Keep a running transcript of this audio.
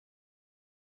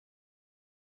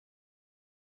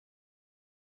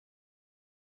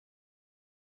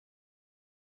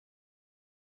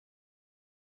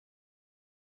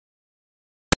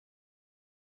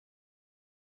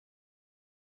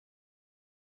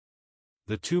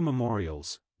The Two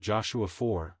Memorials, Joshua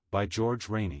 4, by George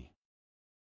Rainey.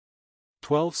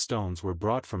 12 stones were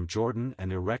brought from Jordan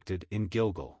and erected in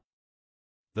Gilgal.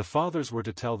 The fathers were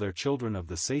to tell their children of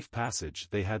the safe passage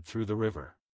they had through the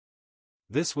river.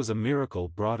 This was a miracle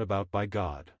brought about by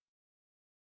God.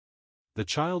 The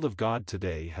child of God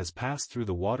today has passed through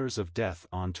the waters of death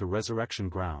on to resurrection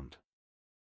ground.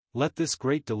 Let this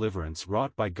great deliverance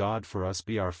wrought by God for us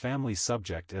be our family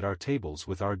subject at our tables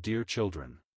with our dear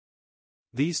children.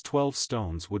 These 12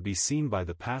 stones would be seen by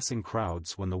the passing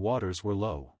crowds when the waters were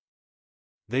low.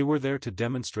 They were there to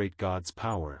demonstrate God's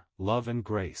power, love and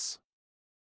grace.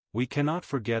 We cannot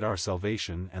forget our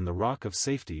salvation and the rock of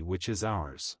safety which is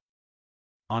ours.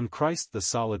 On Christ the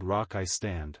solid rock I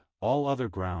stand, all other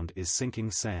ground is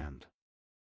sinking sand.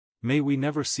 May we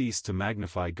never cease to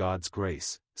magnify God's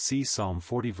grace, see Psalm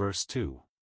 40 verse 2.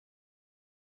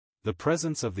 The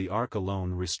presence of the ark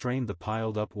alone restrained the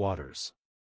piled-up waters.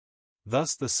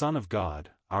 Thus the Son of God,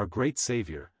 our great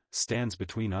Savior, stands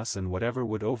between us and whatever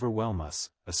would overwhelm us,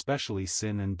 especially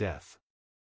sin and death.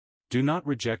 Do not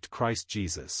reject Christ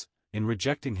Jesus. In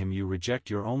rejecting him you reject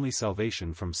your only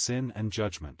salvation from sin and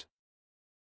judgment.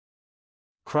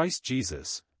 Christ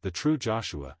Jesus, the true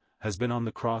Joshua, has been on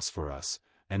the cross for us,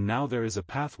 and now there is a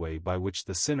pathway by which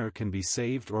the sinner can be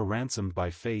saved or ransomed by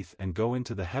faith and go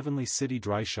into the heavenly city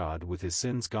dry-shod with his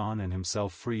sins gone and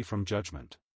himself free from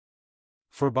judgment.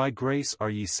 For by grace are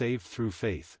ye saved through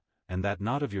faith, and that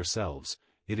not of yourselves,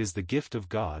 it is the gift of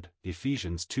God,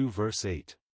 Ephesians 2 verse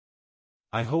 8.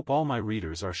 I hope all my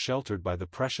readers are sheltered by the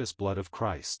precious blood of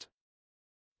Christ.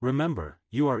 Remember,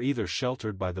 you are either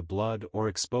sheltered by the blood or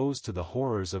exposed to the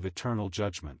horrors of eternal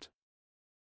judgment.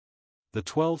 The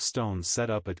 12 stones set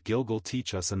up at Gilgal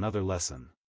teach us another lesson.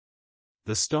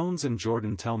 The stones in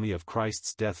Jordan tell me of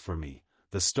Christ's death for me,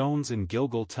 the stones in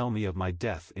Gilgal tell me of my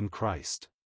death in Christ.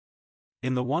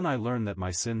 In the one I learn that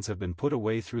my sins have been put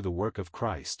away through the work of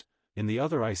Christ, in the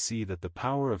other I see that the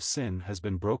power of sin has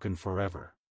been broken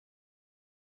forever.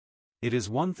 It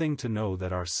is one thing to know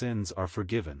that our sins are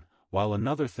forgiven, while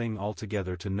another thing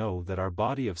altogether to know that our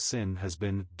body of sin has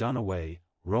been done away,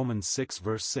 Romans 6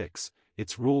 verse 6,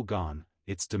 its rule gone,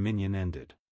 its dominion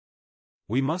ended.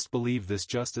 We must believe this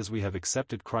just as we have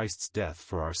accepted Christ's death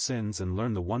for our sins and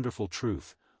learn the wonderful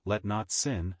truth, let not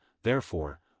sin,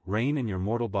 therefore, reign in your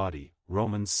mortal body,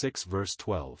 Romans 6 verse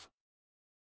 12.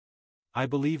 I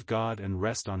believe God and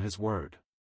rest on His word.